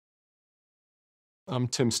I'm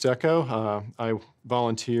Tim Stecko. I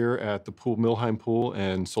volunteer at the Millheim Pool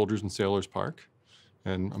and Soldiers and Sailors Park.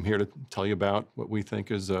 And I'm here to tell you about what we think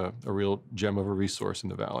is a real gem of a resource in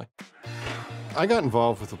the valley. I got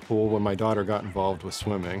involved with the pool when my daughter got involved with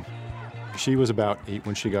swimming. She was about 8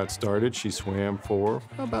 when she got started. She swam for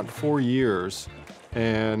about 4 years.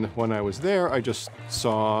 And when I was there, I just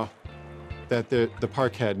saw that the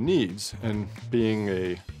park had needs. And being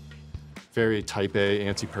a very type A,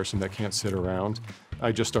 antsy person that can't sit around,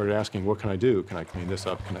 I just started asking, what can I do? Can I clean this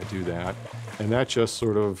up? Can I do that? And that just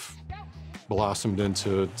sort of blossomed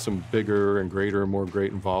into some bigger and greater, more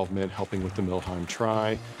great involvement, helping with the Millheim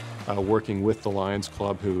Tri, working with the Lions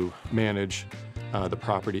Club who manage the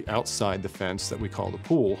property outside the fence that we call the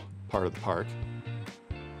pool part of the park.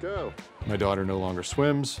 Go. My daughter no longer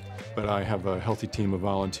swims, but I have a healthy team of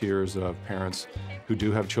volunteers, parents who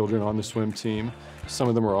do have children on the swim team. Some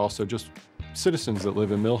of them are also just citizens that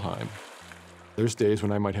live in Millheim. There's days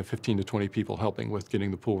when I might have 15 to 20 people helping with getting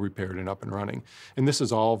the pool repaired and up and running. And this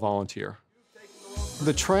is all volunteer.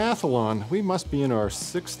 The triathlon, we must be in our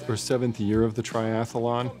 6th or 7th year of the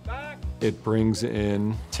triathlon. It brings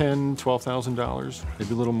in $10,000, $12,000,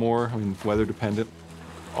 maybe a little more, I mean, weather dependent.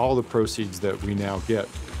 All the proceeds that we now get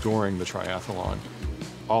during the triathlon,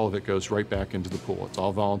 all of it goes right back into the pool. It's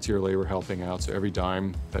all volunteer labor helping out, so every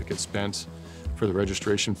dime that gets spent for the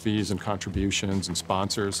registration fees and contributions and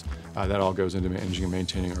sponsors, that all goes into managing and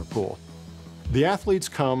maintaining our pool. The athletes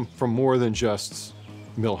come from more than just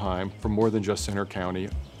Millheim, from more than just Center County.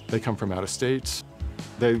 They come from out of state.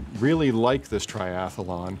 They really like this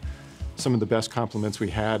triathlon. Some of the best compliments we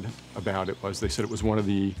had about it was they said it was one of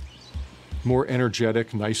the more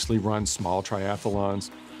energetic, nicely run small triathlons.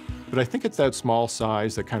 But I think it's that small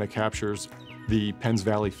size that kind of captures the Penns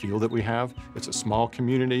Valley feel that we have. It's a small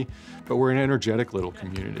community, but we're an energetic little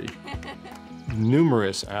community.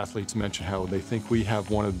 Numerous athletes mention how they think we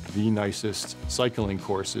have one of the nicest cycling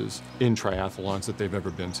courses in triathlons that they've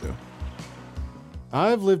ever been to.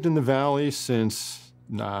 I've lived in the valley since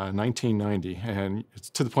 1990, and it's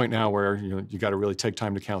to the point now where you got to really take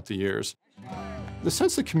time to count the years. The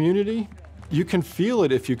sense of community, you can feel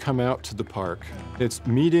it if you come out to the park. It's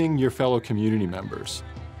meeting your fellow community members.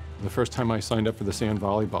 The first time I signed up for the Sand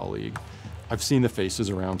Volleyball League, I've seen the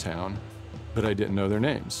faces around town, but I didn't know their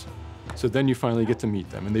names. So then you finally get to meet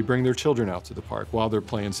them, and they bring their children out to the park while they're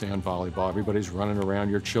playing sand volleyball. Everybody's running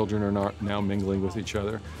around. Your children are now mingling with each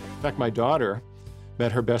other. In fact, my daughter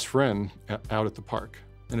met her best friend out at the park.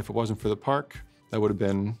 And if it wasn't for the park, that would have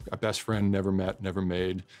been a best friend never met, never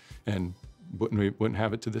made, and we wouldn't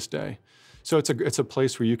have it to this day. So it's a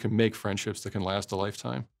place where you can make friendships that can last a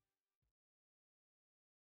lifetime.